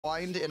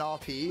Blind in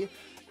RP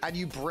and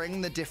you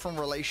bring the different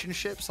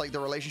relationships, like the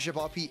relationship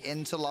RP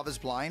into Love is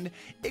Blind,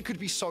 it could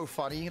be so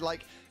funny.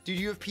 Like, do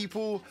you have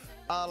people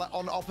like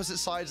on opposite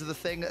sides of the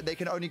thing that they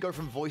can only go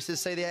from voices?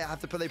 Say they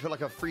put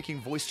like a freaking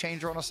voice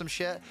changer on or some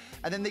shit,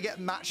 and then they get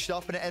matched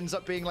up and it ends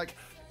up being like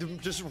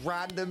just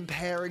random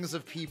pairings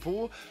of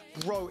people.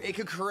 Bro, it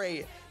could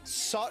create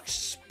such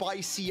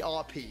spicy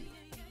RP.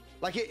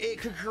 Like, it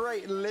could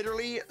create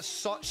literally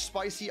such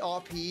spicy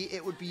RP.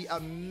 It would be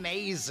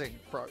amazing,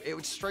 bro. It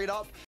would straight up